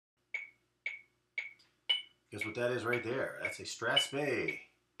Guess what that is right there? That's a Strathspey.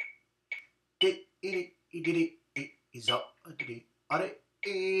 So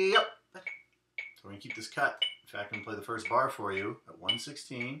we're going to keep this cut. In fact, I'm going to play the first bar for you at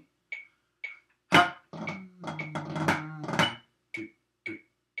 116.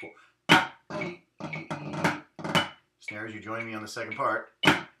 Snares, you join me on the second part.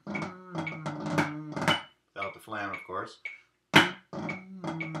 Without the flam, of course.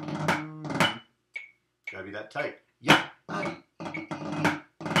 Gotta be that tight. Yeah.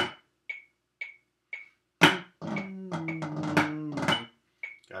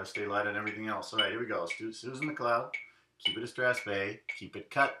 Gotta stay light on everything else. All right, here we go. Susan MacLeod. Keep it a Strathspey. Keep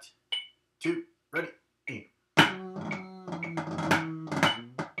it cut. 2, ready.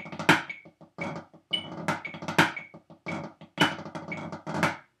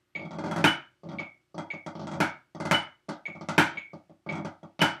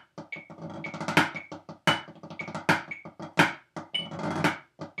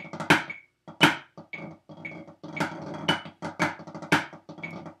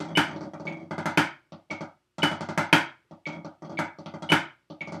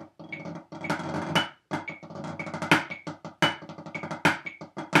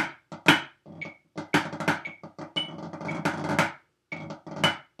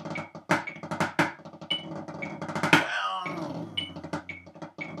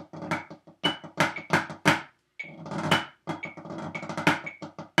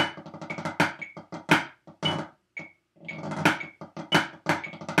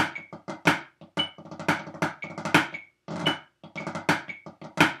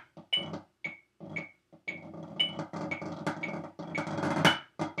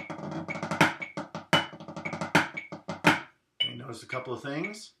 Notice a couple of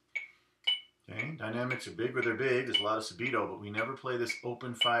things. Okay, dynamics are big where they're big. There's a lot of subito, but we never play this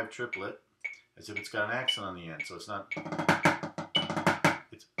open 5 triplet as if it's got an accent on the end. So it's not.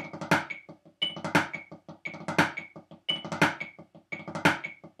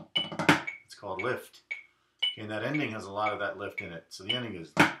 It's called lift. Okay, and that ending has a lot of that lift in it. So the ending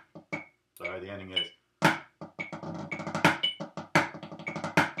is. Sorry, the ending is.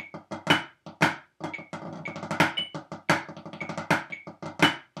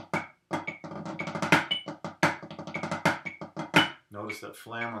 Notice that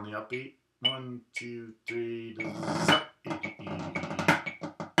flam on the upbeat. 1, 2, 3.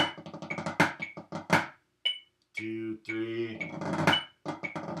 2, 3.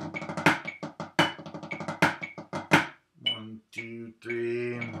 1, 2,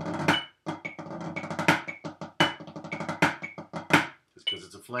 3. Just because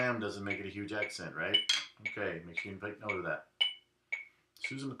it's a flam doesn't make it a huge accent, right? Okay, make sure you take note of that.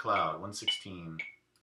 Susan MacLeod, 116.